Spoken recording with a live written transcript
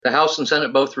The House and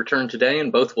Senate both returned today,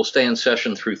 and both will stay in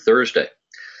session through Thursday.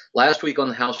 Last week on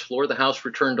the House floor, the House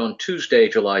returned on Tuesday,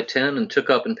 July 10, and took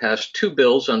up and passed two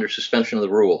bills under suspension of the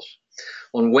rules.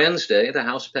 On Wednesday, the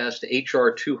House passed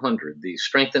H.R. 200, the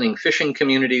Strengthening Fishing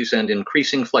Communities and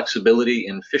Increasing Flexibility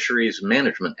in Fisheries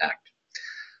Management Act.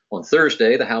 On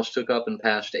Thursday, the House took up and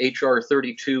passed H.R.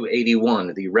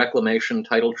 3281, the Reclamation,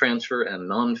 Title Transfer, and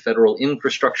Non-Federal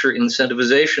Infrastructure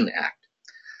Incentivization Act.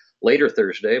 Later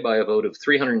Thursday, by a vote of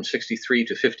 363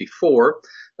 to 54,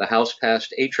 the House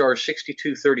passed H.R.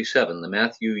 6237, the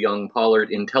Matthew Young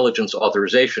Pollard Intelligence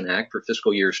Authorization Act for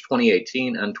fiscal years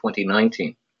 2018 and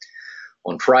 2019.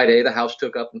 On Friday, the House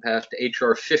took up and passed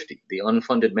H.R. 50, the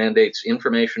Unfunded Mandates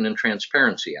Information and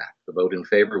Transparency Act. The vote in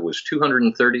favor was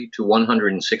 230 to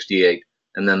 168,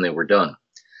 and then they were done.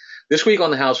 This week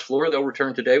on the House floor, they'll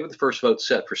return today with the first vote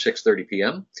set for 6:30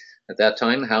 p.m. At that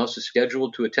time, the House is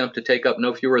scheduled to attempt to take up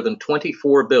no fewer than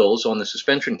 24 bills on the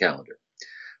suspension calendar.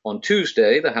 On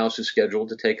Tuesday, the House is scheduled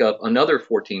to take up another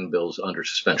 14 bills under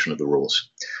suspension of the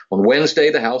rules. On Wednesday,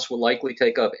 the House will likely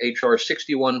take up H.R.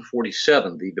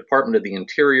 6147, the Department of the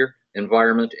Interior,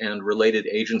 Environment, and Related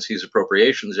Agencies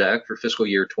Appropriations Act for fiscal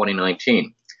year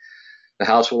 2019. The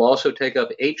House will also take up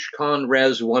H-Con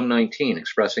Res 119,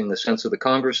 expressing the sense of the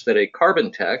Congress that a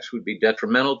carbon tax would be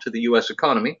detrimental to the U.S.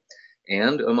 economy,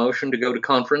 and a motion to go to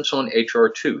conference on H.R.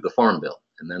 2, the Farm Bill,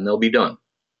 and then they'll be done.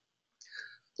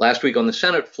 Last week on the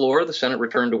Senate floor, the Senate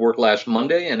returned to work last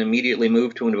Monday and immediately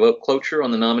moved to invoke cloture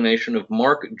on the nomination of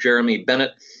Mark Jeremy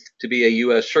Bennett to be a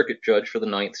U.S. Circuit Judge for the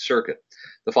Ninth Circuit.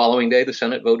 The following day, the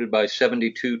Senate voted by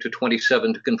 72 to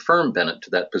 27 to confirm Bennett to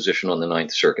that position on the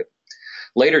Ninth Circuit.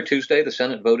 Later Tuesday, the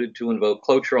Senate voted to invoke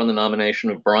cloture on the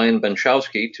nomination of Brian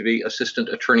Benchowski to be Assistant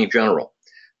Attorney General.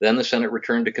 Then the Senate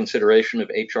returned to consideration of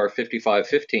H.R.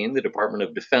 5515, the Department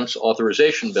of Defense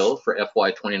Authorization Bill for FY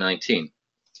 2019.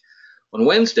 On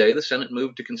Wednesday, the Senate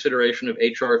moved to consideration of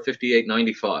H.R.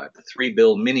 5895, the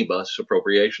three-bill minibus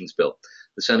appropriations bill.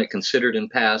 The Senate considered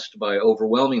and passed by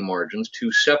overwhelming margins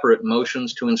two separate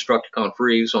motions to instruct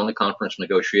conferees on the conference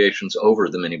negotiations over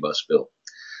the minibus bill.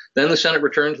 Then the Senate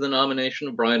returned to the nomination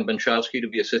of Brian Benchowski to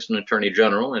be Assistant Attorney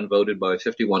General and voted by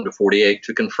 51 to 48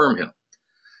 to confirm him.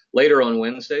 Later on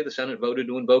Wednesday, the Senate voted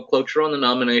to invoke cloture on the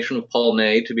nomination of Paul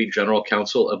Ney to be General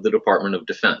Counsel of the Department of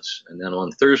Defense. And then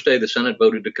on Thursday, the Senate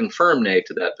voted to confirm Ney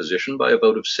to that position by a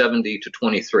vote of 70 to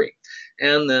 23.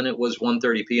 And then it was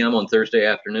 1:30 p.m. on Thursday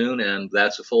afternoon, and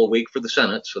that's a full week for the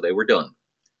Senate, so they were done.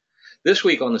 This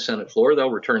week on the Senate floor, they'll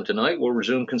return tonight. We'll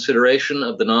resume consideration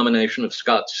of the nomination of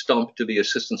Scott Stump to be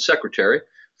Assistant Secretary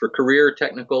for Career,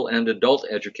 Technical, and Adult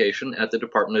Education at the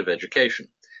Department of Education.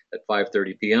 At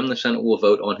 5:30 p.m., the Senate will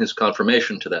vote on his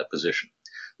confirmation to that position.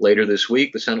 Later this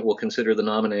week, the Senate will consider the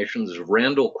nominations of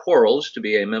Randall Quarles to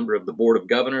be a member of the Board of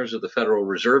Governors of the Federal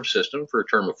Reserve System for a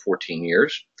term of 14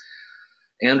 years,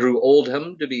 Andrew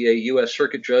Oldham to be a U.S.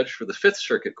 Circuit Judge for the Fifth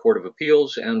Circuit Court of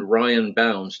Appeals, and Ryan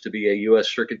Bounds to be a U.S.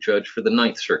 Circuit Judge for the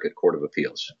Ninth Circuit Court of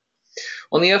Appeals.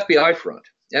 On the FBI front,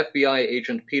 FBI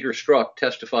agent Peter Strzok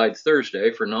testified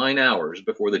Thursday for 9 hours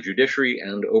before the Judiciary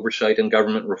and Oversight and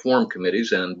Government Reform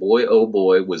Committees, and boy, oh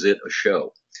boy, was it a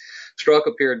show. Strzok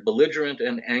appeared belligerent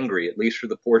and angry, at least for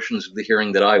the portions of the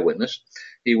hearing that I witnessed.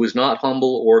 He was not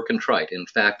humble or contrite, in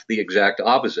fact, the exact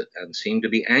opposite, and seemed to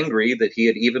be angry that he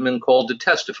had even been called to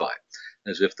testify,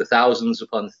 as if the thousands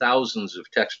upon thousands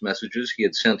of text messages he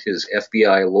had sent his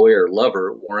FBI lawyer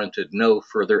lover warranted no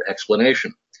further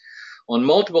explanation. On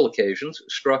multiple occasions,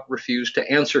 Strzok refused to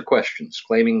answer questions,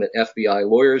 claiming that FBI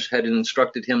lawyers had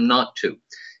instructed him not to.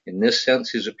 In this sense,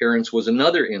 his appearance was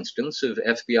another instance of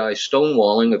FBI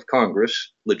stonewalling of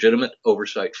Congress' legitimate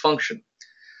oversight function.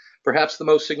 Perhaps the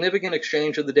most significant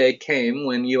exchange of the day came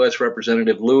when U.S.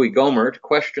 Representative Louis Gohmert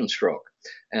questioned Strzok.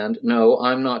 And no,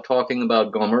 I'm not talking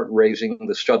about Gohmert raising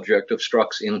the subject of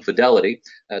Strzok's infidelity.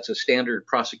 That's a standard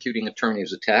prosecuting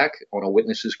attorney's attack on a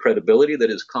witness's credibility that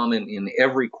is common in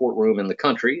every courtroom in the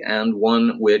country, and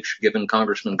one which, given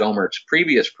Congressman Gohmert's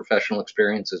previous professional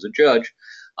experience as a judge,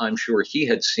 I'm sure he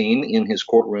had seen in his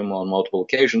courtroom on multiple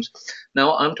occasions.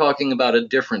 Now, I'm talking about a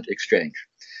different exchange.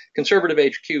 Conservative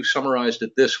HQ summarized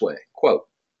it this way, quote,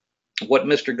 "What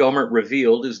Mr. Gohmert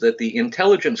revealed is that the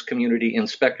Intelligence Community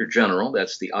Inspector General,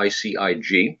 that's the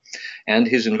ICIG, and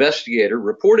his investigator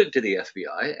reported to the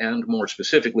FBI, and more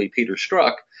specifically Peter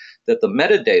Strzok, that the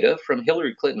metadata from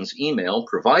Hillary Clinton's email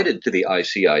provided to the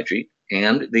ICIG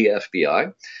and the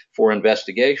FBI for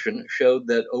investigation showed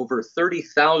that over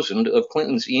 30,000 of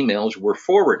Clinton's emails were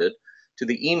forwarded to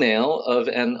the email of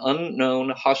an unknown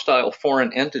hostile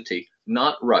foreign entity,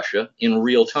 not Russia, in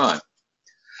real time.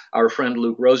 Our friend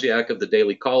Luke Rosiak of the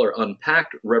Daily Caller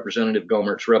unpacked Representative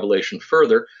Gohmert's revelation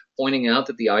further, pointing out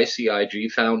that the ICIG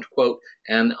found, quote,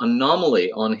 an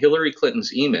anomaly on Hillary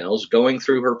Clinton's emails going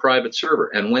through her private server.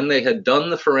 And when they had done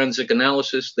the forensic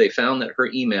analysis, they found that her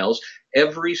emails,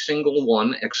 every single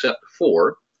one except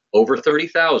 4, over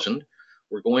 30,000,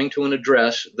 were going to an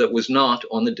address that was not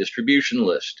on the distribution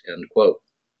list, end quote.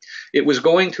 It was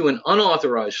going to an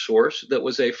unauthorized source that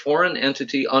was a foreign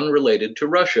entity unrelated to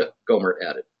Russia, Gohmert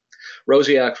added.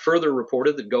 Rosiak further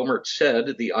reported that Gohmert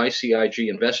said the ICIG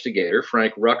investigator,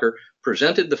 Frank Rucker,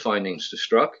 presented the findings to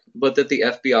Strzok, but that the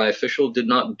FBI official did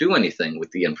not do anything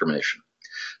with the information.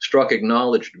 Strzok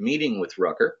acknowledged meeting with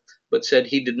Rucker, but said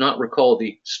he did not recall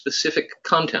the specific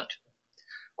content.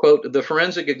 Quote, the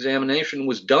forensic examination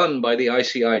was done by the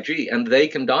ICIG, and they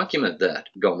can document that,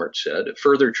 Gohmert said,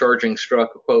 further charging Strzok,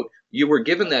 quote, you were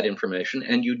given that information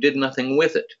and you did nothing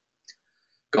with it.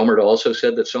 Gohmert also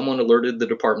said that someone alerted the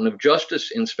Department of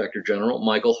Justice Inspector General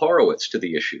Michael Horowitz to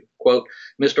the issue. Quote,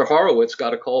 Mr. Horowitz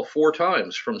got a call 4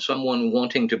 times from someone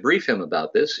wanting to brief him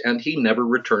about this, and he never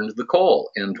returned the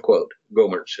call, end quote,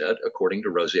 Gohmert said, according to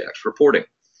Rosiak's reporting.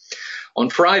 On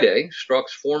Friday,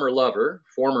 Strzok's former lover,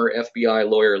 former FBI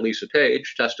lawyer Lisa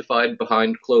Page, testified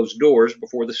behind closed doors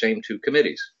before the same 2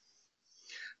 committees.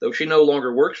 Though she no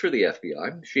longer works for the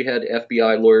FBI, she had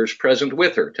FBI lawyers present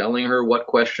with her, telling her what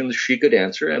questions she could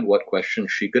answer and what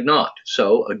questions she could not.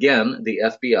 So, again, the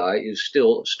FBI is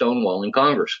still stonewalling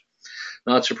Congress.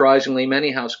 Not surprisingly,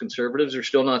 many House conservatives are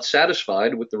still not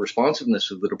satisfied with the responsiveness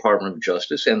of the Department of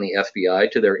Justice and the FBI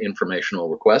to their informational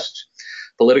requests.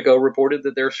 Politico reported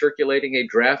that they're circulating a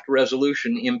draft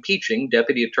resolution impeaching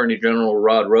Deputy Attorney General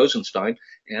Rod Rosenstein,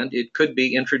 and it could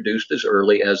be introduced as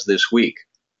early as this week.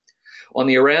 On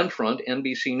the Iran front,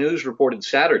 NBC News reported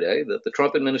Saturday that the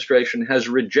Trump administration has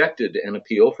rejected an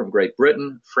appeal from Great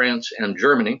Britain, France, and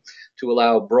Germany to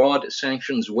allow broad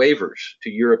sanctions waivers to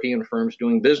European firms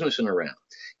doing business in Iran,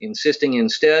 insisting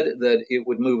instead that it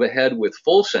would move ahead with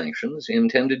full sanctions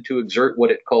intended to exert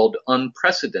what it called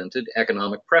unprecedented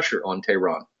economic pressure on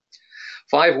Tehran.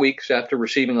 5 weeks after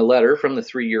receiving a letter from the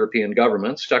 3 European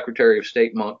governments, Secretary of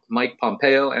State Mike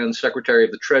Pompeo and Secretary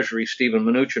of the Treasury Steven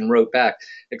Mnuchin wrote back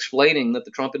explaining that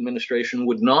the Trump administration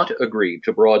would not agree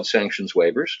to broad sanctions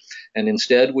waivers and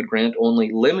instead would grant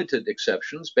only limited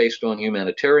exceptions based on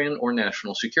humanitarian or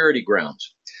national security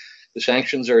grounds. The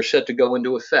sanctions are set to go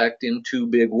into effect in 2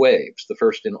 big waves, the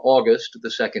first in August,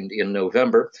 the second in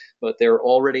November, but they're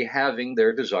already having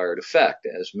their desired effect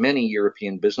as many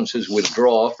European businesses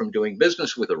withdraw from doing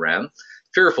business with Iran,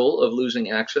 fearful of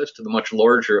losing access to the much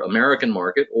larger American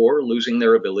market or losing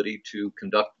their ability to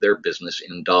conduct their business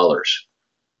in dollars.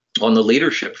 On the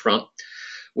leadership front,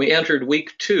 we entered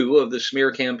week 2 of the smear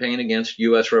campaign against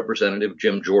U.S. Representative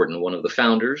Jim Jordan, one of the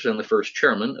founders and the first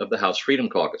chairman of the House Freedom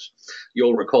Caucus.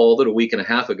 You'll recall that a week and a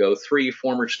half ago, 3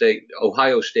 former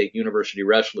Ohio State University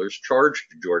wrestlers charged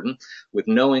Jordan with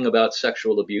knowing about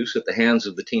sexual abuse at the hands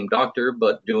of the team doctor,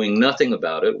 but doing nothing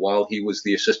about it while he was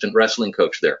the assistant wrestling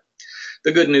coach there.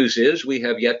 The good news is we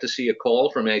have yet to see a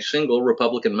call from a single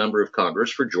Republican member of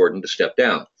Congress for Jordan to step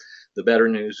down. The better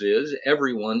news is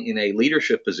everyone in a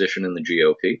leadership position in the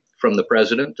GOP, from the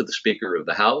president to the Speaker of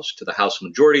the House, to the House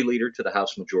Majority Leader, to the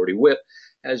House Majority Whip,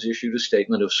 has issued a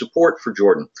statement of support for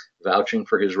Jordan, vouching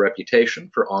for his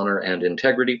reputation for honor and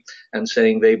integrity, and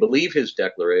saying they believe his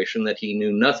declaration that he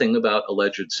knew nothing about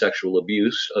alleged sexual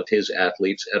abuse of his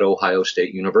athletes at Ohio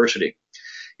State University.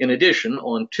 In addition,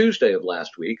 on Tuesday of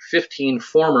last week, 15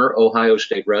 former Ohio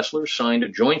State wrestlers signed a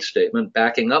joint statement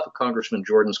backing up Congressman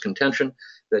Jordan's contention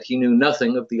that he knew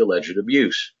nothing of the alleged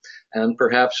abuse. And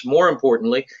perhaps more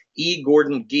importantly, E.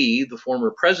 Gordon Gee, the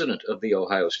former president of the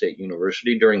Ohio State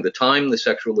University during the time the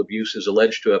sexual abuse is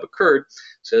alleged to have occurred,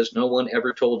 says no one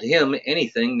ever told him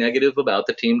anything negative about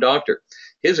the team doctor.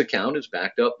 His account is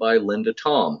backed up by Linda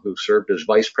Tom, who served as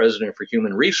vice president for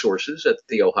human resources at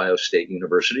the Ohio State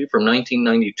University from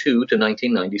 1992 to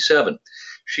 1997.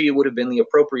 She would have been the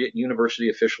appropriate university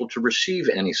official to receive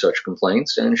any such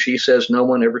complaints, and she says no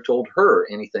one ever told her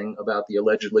anything about the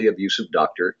allegedly abusive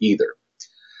doctor either.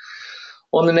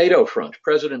 On the NATO front,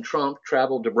 President Trump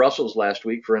traveled to Brussels last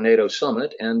week for a NATO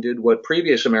summit and did what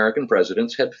previous American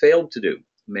presidents had failed to do: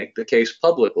 make the case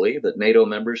publicly that NATO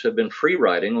members have been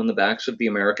free-riding on the backs of the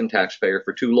American taxpayer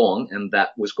for too long, and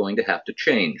that was going to have to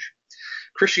change.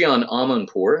 Christiane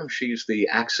Amanpour, she's the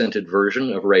accented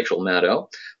version of Rachel Maddow,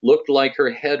 looked like her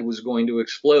head was going to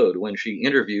explode when she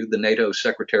interviewed the NATO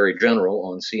Secretary General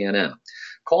on CNN.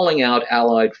 Calling out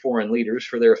allied foreign leaders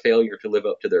for their failure to live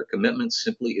up to their commitments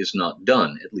simply is not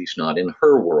done, at least not in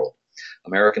her world.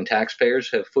 American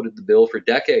taxpayers have footed the bill for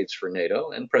decades for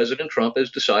NATO, and President Trump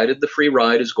has decided the free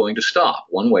ride is going to stop,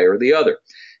 one way or the other.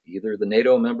 Either the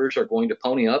NATO members are going to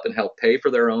pony up and help pay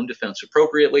for their own defense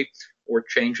appropriately, or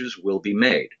changes will be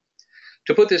made.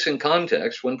 To put this in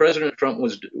context, what President Trump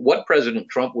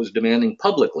was demanding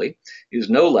publicly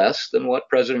is no less than what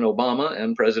President Obama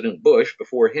and President Bush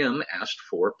before him asked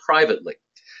for privately.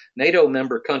 NATO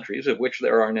member countries, of which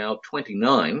there are now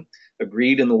 29,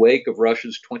 agreed in the wake of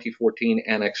Russia's 2014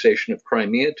 annexation of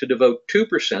Crimea to devote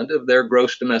 2% of their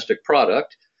gross domestic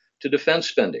product to defense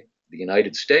spending. The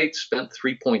United States spent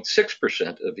 3.6%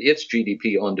 of its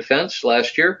GDP on defense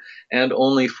last year, and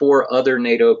only 4 other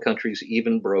NATO countries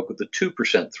even broke the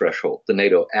 2% threshold. The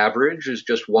NATO average is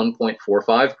just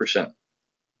 1.45%.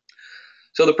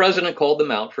 So the president called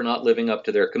them out for not living up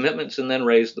to their commitments and then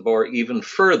raised the bar even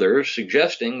further,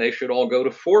 suggesting they should all go to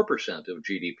 4% of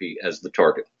GDP as the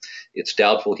target. It's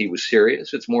doubtful he was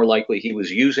serious. It's more likely he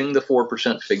was using the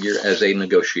 4% figure as a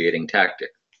negotiating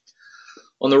tactic.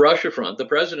 On the Russia front, the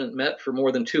president met for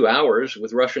more than 2 hours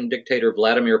with Russian dictator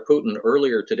Vladimir Putin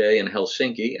earlier today in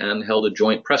Helsinki and held a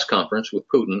joint press conference with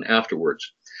Putin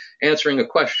afterwards. Answering a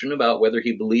question about whether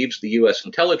he believes the U.S.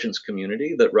 intelligence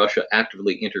community that Russia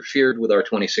actively interfered with our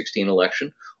 2016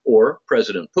 election, or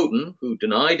President Putin, who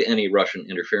denied any Russian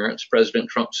interference, President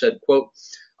Trump said, quote,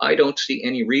 "I don't see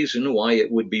any reason why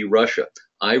it would be Russia.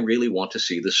 I really want to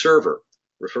see the server,"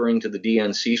 referring to the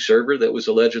DNC server that was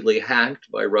allegedly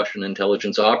hacked by Russian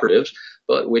intelligence operatives,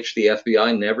 but which the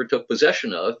FBI never took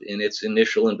possession of in its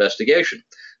initial investigation.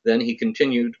 Then he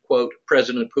continued, quote,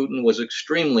 "President Putin was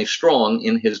extremely strong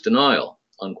in his denial,"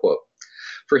 unquote.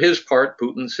 For his part,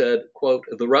 Putin said, quote,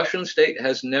 "The Russian state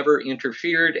has never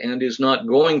interfered and is not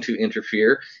going to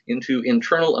interfere into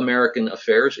internal American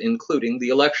affairs, including the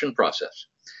election process."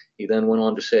 He then went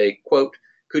on to say, quote,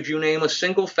 "Could you name a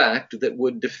single fact that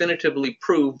would definitively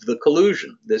prove the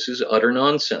collusion? This is utter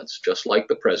nonsense, just like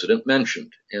the president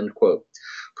mentioned," end quote.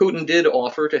 Putin did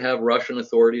offer to have Russian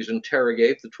authorities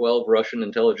interrogate the 12 Russian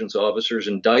intelligence officers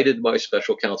indicted by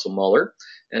Special Counsel Mueller,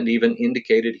 and even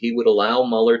indicated he would allow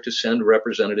Mueller to send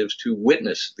representatives to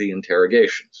witness the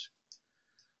interrogations.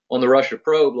 On the Russia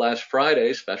probe last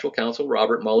Friday, Special Counsel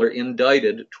Robert Mueller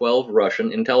indicted 12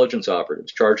 Russian intelligence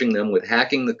operatives, charging them with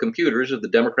hacking the computers of the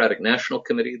Democratic National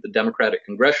Committee, the Democratic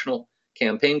Congressional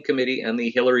Campaign Committee, and the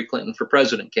Hillary Clinton for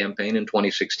President campaign in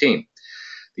 2016.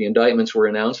 The indictments were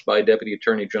announced by Deputy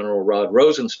Attorney General Rod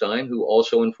Rosenstein, who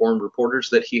also informed reporters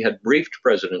that he had briefed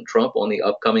President Trump on the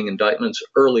upcoming indictments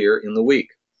earlier in the week.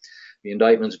 The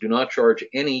indictments do not charge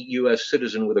any U.S.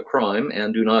 citizen with a crime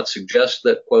and do not suggest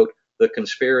that, quote, "the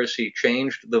conspiracy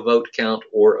changed the vote count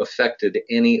or affected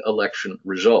any election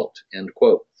result," end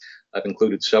quote. I've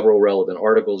included several relevant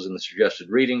articles in the suggested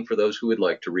reading for those who would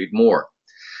like to read more.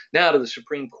 Now to the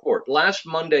Supreme Court. Last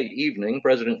Monday evening,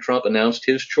 President Trump announced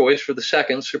his choice for the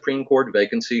second Supreme Court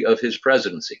vacancy of his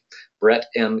presidency, Brett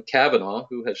M. Kavanaugh,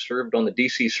 who has served on the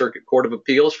D.C. Circuit Court of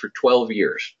Appeals for 12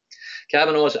 years.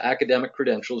 Kavanaugh's academic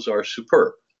credentials are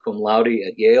superb. Cum laude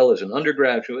at Yale as an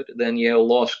undergraduate, then Yale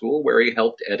Law School, where he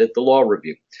helped edit the Law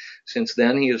Review. Since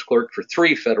then, he has clerked for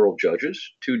 3 federal judges,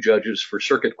 2 judges for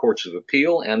Circuit Courts of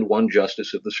Appeal, and 1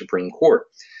 justice of the Supreme Court.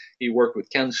 He worked with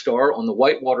Ken Starr on the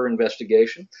Whitewater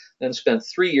investigation, then spent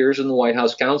 3 years in the White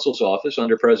House counsel's office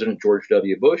under President George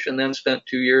W. Bush, and then spent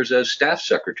 2 years as staff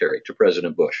secretary to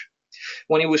President Bush.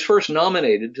 When he was first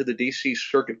nominated to the D.C.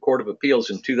 Circuit Court of Appeals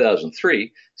in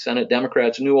 2003, Senate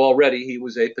Democrats knew already he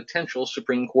was a potential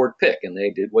Supreme Court pick, and they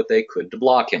did what they could to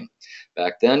block him.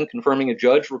 Back then, confirming a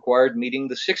judge required meeting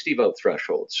the 60-vote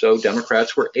threshold, so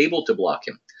Democrats were able to block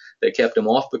him. They kept him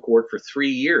off the court for 3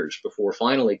 years before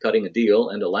finally cutting a deal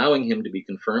and allowing him to be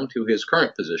confirmed to his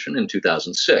current position in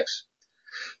 2006.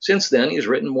 Since then, he's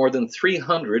written more than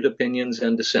 300 opinions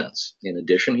and dissents. In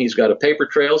addition, he's got a paper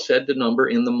trail said to number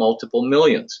in the multiple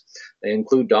millions. They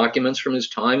include documents from his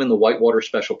time in the Whitewater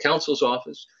Special Counsel's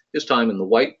office, his time in the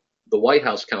White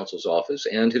House counsel's office,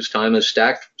 and his time as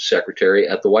staff secretary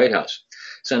at the White House.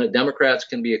 Senate Democrats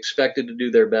can be expected to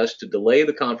do their best to delay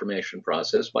the confirmation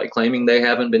process by claiming they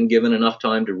haven't been given enough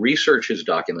time to research his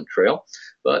document trail,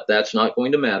 but that's not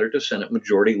going to matter to Senate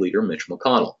Majority Leader Mitch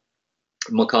McConnell.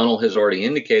 McConnell has already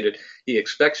indicated he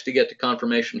expects to get to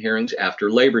confirmation hearings after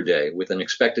Labor Day, with an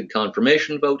expected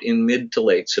confirmation vote in mid to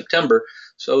late September,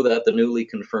 so that the newly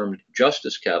confirmed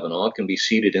Justice Kavanaugh can be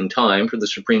seated in time for the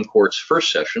Supreme Court's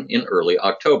first session in early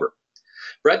October.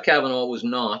 Brett Kavanaugh was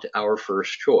not our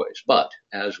first choice, but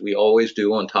as we always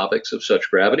do on topics of such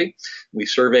gravity, we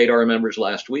surveyed our members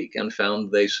last week and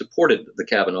found they supported the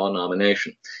Kavanaugh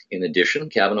nomination. In addition,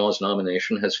 Kavanaugh's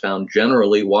nomination has found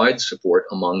generally wide support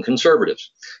among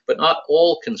conservatives. But not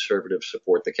all conservatives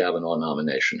support the Kavanaugh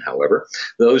nomination, however.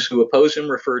 Those who oppose him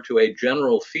refer to a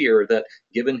general fear that,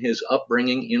 given his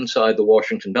upbringing inside the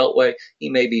Washington Beltway, he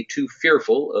may be too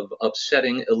fearful of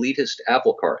upsetting elitist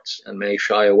apple carts and may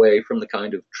shy away from the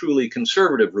kind of truly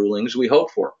conservative rulings we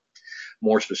hope for.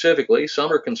 More specifically,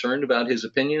 some are concerned about his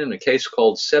opinion in a case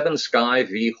called Seven Sky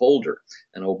v. Holder,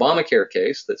 an Obamacare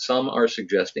case that some are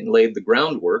suggesting laid the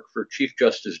groundwork for Chief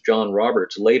Justice John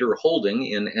Roberts' later holding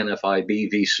in NFIB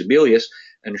v. Sebelius,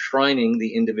 enshrining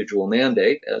the individual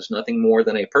mandate as nothing more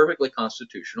than a perfectly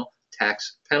constitutional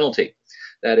tax penalty.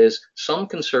 That is, some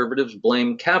conservatives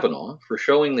blame Kavanaugh for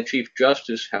showing the Chief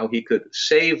Justice how he could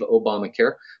save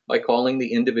Obamacare by calling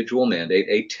the individual mandate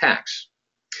a tax.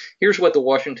 Here's what the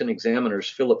Washington Examiner's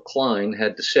Philip Klein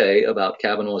had to say about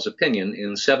Kavanaugh's opinion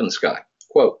in Seven Sky.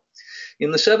 Quote,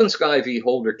 in the Seven Sky v.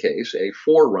 Holder case, a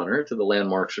forerunner to the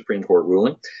landmark Supreme Court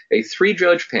ruling, a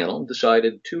three-judge panel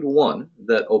decided 2-1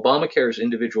 that Obamacare's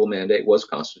individual mandate was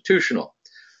constitutional.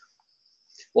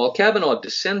 While Kavanaugh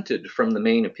dissented from the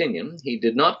main opinion, he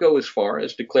did not go as far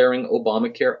as declaring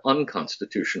Obamacare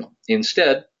unconstitutional.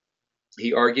 Instead,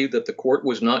 he argued that the court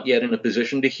was not yet in a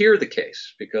position to hear the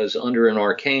case because under an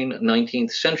arcane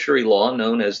 19th century law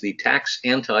known as the Tax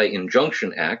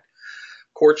Anti-Injunction Act,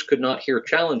 courts could not hear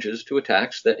challenges to a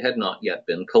tax that had not yet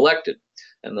been collected,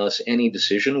 and thus any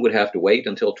decision would have to wait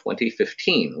until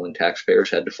 2015 when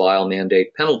taxpayers had to file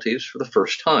mandate penalties for the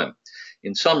first time.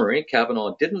 In summary,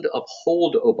 Kavanaugh didn't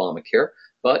uphold Obamacare,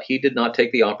 but he did not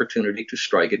take the opportunity to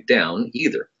strike it down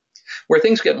either. Where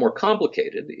things get more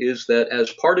complicated is that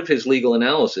as part of his legal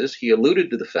analysis, he alluded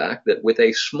to the fact that with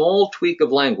a small tweak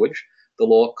of language, the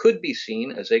law could be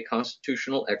seen as a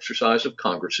constitutional exercise of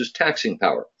Congress's taxing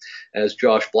power. As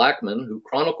Josh Blackman, who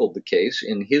chronicled the case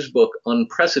in his book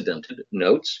Unprecedented,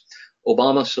 notes,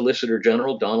 Obama Solicitor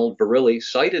General Donald Verrilli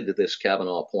cited this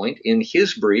Kavanaugh point in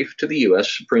his brief to the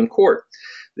U.S. Supreme Court.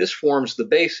 This forms the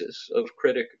basis of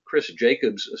critic Chris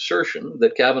Jacobs' assertion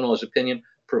that Kavanaugh's opinion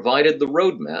provided the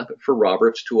roadmap for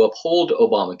Roberts to uphold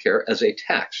Obamacare as a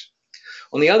tax.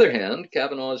 On the other hand,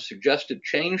 Kavanaugh's suggested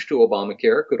change to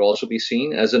Obamacare could also be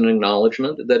seen as an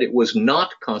acknowledgement that it was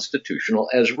not constitutional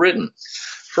as written.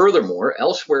 Furthermore,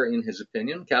 elsewhere in his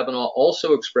opinion, Kavanaugh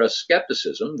also expressed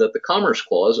skepticism that the Commerce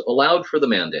Clause allowed for the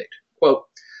mandate. Quote,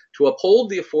 to uphold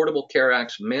the Affordable Care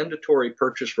Act's mandatory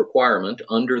purchase requirement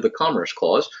under the Commerce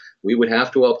Clause, we would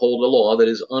have to uphold a law that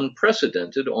is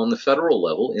unprecedented on the federal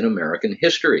level in American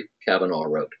history, Kavanaugh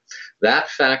wrote. That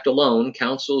fact alone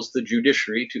counsels the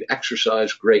judiciary to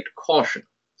exercise great caution.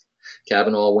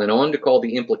 Kavanaugh went on to call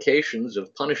the implications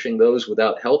of punishing those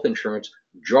without health insurance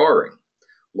jarring.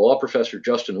 Law professor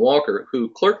Justin Walker, who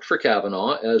clerked for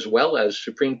Kavanaugh as well as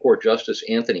Supreme Court Justice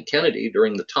Anthony Kennedy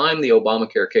during the time the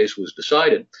Obamacare case was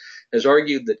decided, has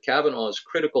argued that Kavanaugh's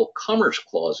critical Commerce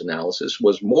Clause analysis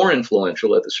was more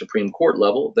influential at the Supreme Court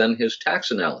level than his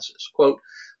tax analysis. Quote,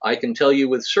 I can tell you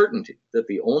with certainty that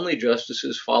the only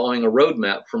justices following a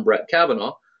roadmap from Brett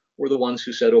Kavanaugh were the ones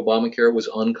who said Obamacare was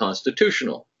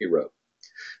unconstitutional, he wrote.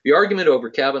 The argument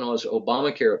over Kavanaugh's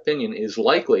Obamacare opinion is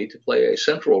likely to play a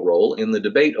central role in the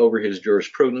debate over his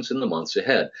jurisprudence in the months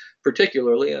ahead,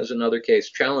 particularly as another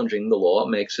case challenging the law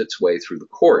makes its way through the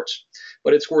courts.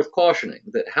 But it's worth cautioning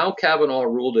that how Kavanaugh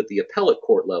ruled at the appellate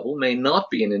court level may not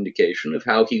be an indication of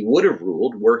how he would have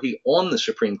ruled were he on the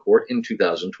Supreme Court in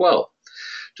 2012.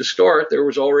 To start, there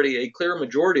was already a clear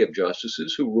majority of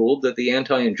justices who ruled that the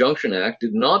Anti-Injunction Act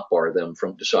did not bar them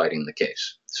from deciding the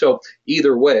case. So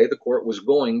either way, the court was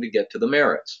going to get to the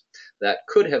merits. That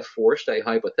could have forced a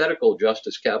hypothetical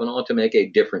Justice Kavanaugh to make a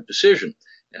different decision.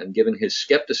 And given his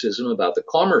skepticism about the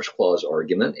Commerce Clause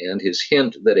argument and his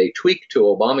hint that a tweak to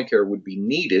Obamacare would be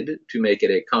needed to make it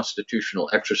a constitutional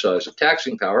exercise of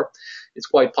taxing power, it's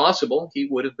quite possible he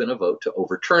would have been a vote to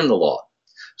overturn the law.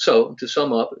 So, to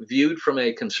sum up, viewed from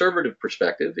a conservative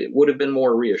perspective, it would have been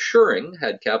more reassuring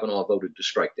had Kavanaugh voted to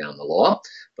strike down the law.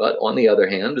 But on the other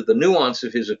hand, the nuance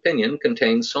of his opinion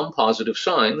contains some positive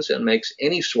signs and makes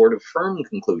any sort of firm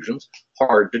conclusions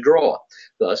hard to draw.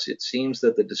 Thus, it seems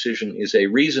that the decision is a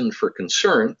reason for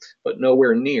concern, but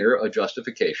nowhere near a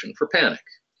justification for panic.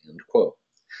 End quote.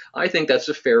 I think that's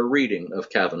a fair reading of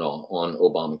Kavanaugh on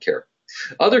Obamacare.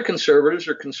 Other conservatives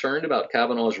are concerned about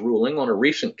Kavanaugh's ruling on a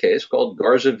recent case called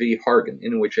Garza v. Hargan,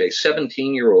 in which a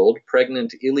 17-year-old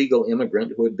pregnant illegal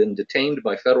immigrant who had been detained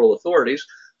by federal authorities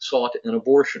sought an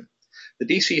abortion. The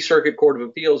D.C. Circuit Court of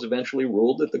Appeals eventually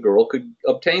ruled that the girl could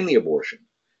obtain the abortion.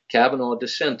 Kavanaugh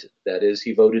dissented. That is,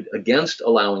 he voted against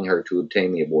allowing her to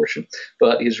obtain the abortion,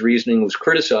 but his reasoning was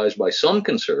criticized by some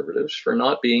conservatives for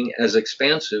not being as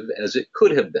expansive as it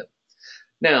could have been.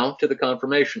 Now to the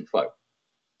confirmation fight.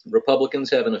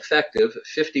 Republicans have an effective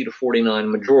 50 to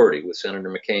 49 majority, with Senator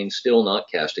McCain still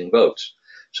not casting votes.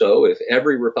 So if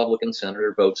every Republican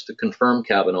senator votes to confirm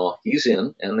Kavanaugh, he's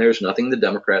in, and there's nothing the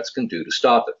Democrats can do to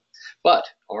stop it. But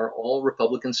are all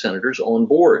Republican senators on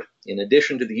board? In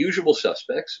addition to the usual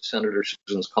suspects, Senator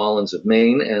Susan Collins of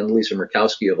Maine and Lisa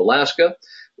Murkowski of Alaska,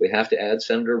 we have to add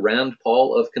Senator Rand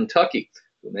Paul of Kentucky,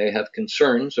 who may have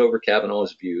concerns over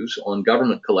Kavanaugh's views on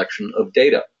government collection of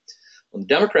data. On the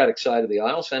Democratic side of the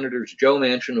aisle, Senators Joe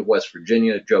Manchin of West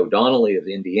Virginia, Joe Donnelly of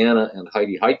Indiana, and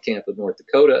Heidi Heitkamp of North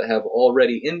Dakota have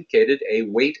already indicated a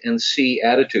wait-and-see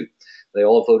attitude. They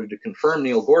all voted to confirm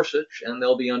Neil Gorsuch, and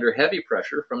they'll be under heavy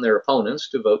pressure from their opponents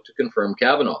to vote to confirm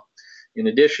Kavanaugh. In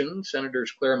addition,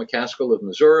 Senators Claire McCaskill of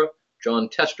Missouri, John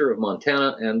Tester of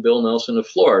Montana, and Bill Nelson of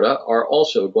Florida are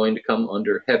also going to come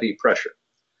under heavy pressure.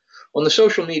 On the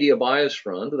social media bias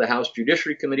front, the House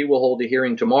Judiciary Committee will hold a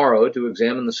hearing tomorrow to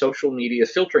examine the social media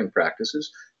filtering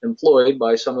practices employed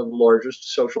by some of the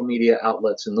largest social media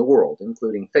outlets in the world,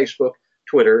 including Facebook,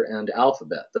 Twitter, and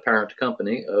Alphabet, the parent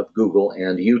company of Google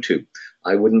and YouTube.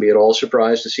 I wouldn't be at all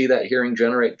surprised to see that hearing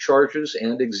generate charges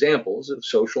and examples of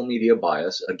social media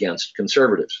bias against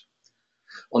conservatives.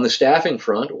 On the staffing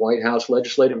front, White House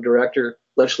Legislative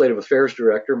Affairs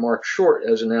Director Mark Short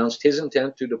has announced his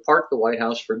intent to depart the White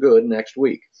House for good next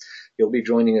week. He'll be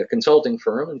joining a consulting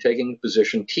firm and taking a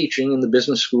position teaching in the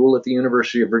business school at the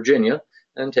University of Virginia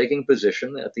and taking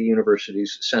position at the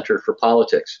university's Center for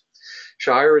Politics.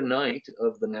 Shira Knight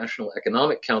of the National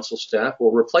Economic Council staff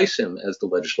will replace him as the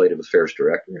Legislative Affairs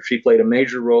Director. She played a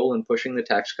major role in pushing the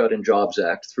Tax Cut and Jobs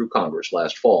Act through Congress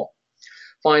last fall.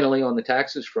 Finally, on the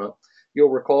taxes front, you'll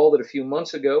recall that a few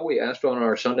months ago we asked on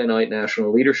our Sunday night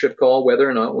national leadership call whether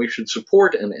or not we should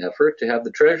support an effort to have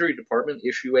the Treasury Department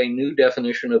issue a new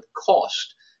definition of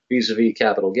cost vis-a-vis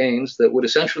capital gains that would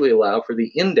essentially allow for the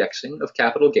indexing of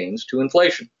capital gains to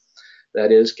inflation.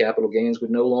 That is, capital gains would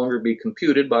no longer be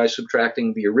computed by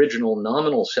subtracting the original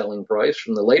nominal selling price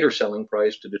from the later selling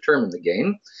price to determine the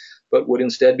gain, but would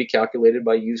instead be calculated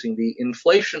by using the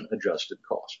inflation-adjusted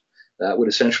cost. That would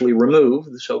essentially remove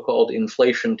the so-called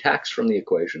inflation tax from the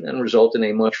equation and result in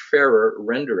a much fairer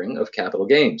rendering of capital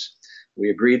gains. We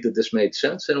agreed that this made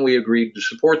sense, and we agreed to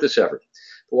support this effort.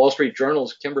 The Wall Street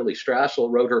Journal's Kimberly Strassel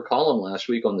wrote her column last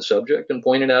week on the subject and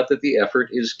pointed out that the effort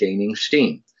is gaining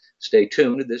steam. Stay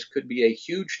tuned. This could be a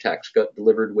huge tax cut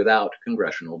delivered without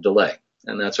congressional delay.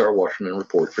 And that's our Washington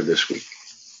Report for this week.